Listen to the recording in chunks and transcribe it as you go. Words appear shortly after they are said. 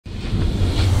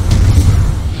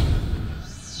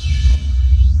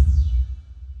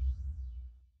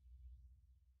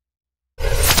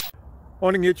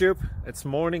Morning YouTube, it's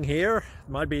morning here. It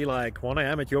might be like 1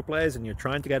 a.m. at your place and you're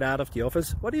trying to get out of the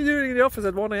office. What are you doing in the office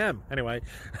at 1 a.m? Anyway,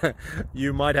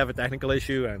 you might have a technical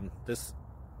issue and this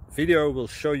video will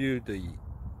show you the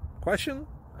question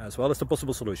as well as the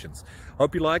possible solutions.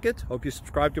 Hope you like it, hope you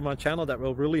subscribe to my channel. That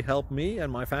will really help me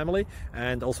and my family,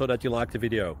 and also that you like the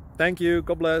video. Thank you,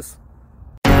 God bless.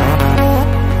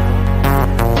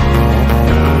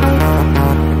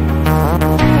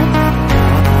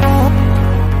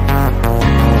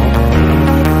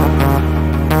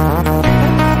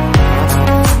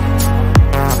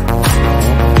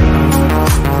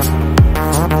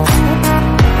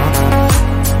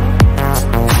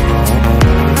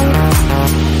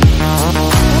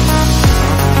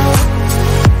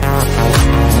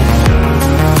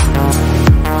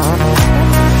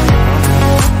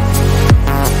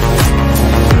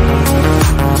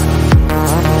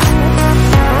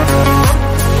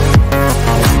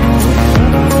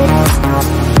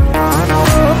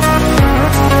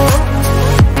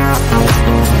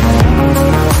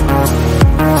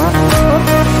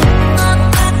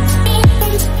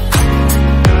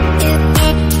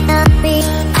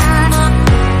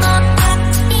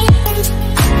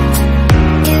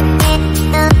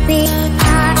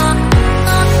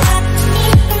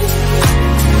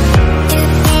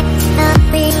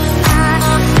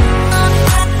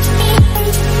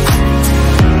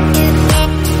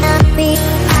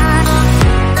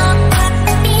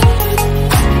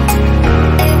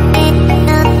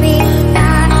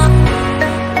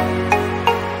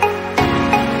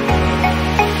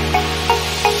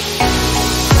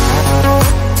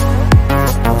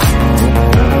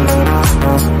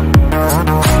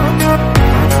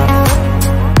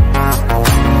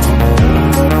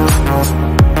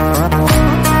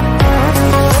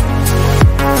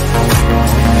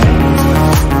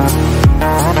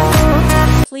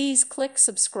 Please click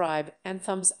subscribe and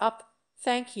thumbs up.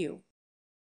 Thank you.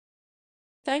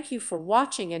 Thank you for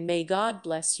watching, and may God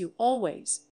bless you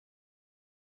always.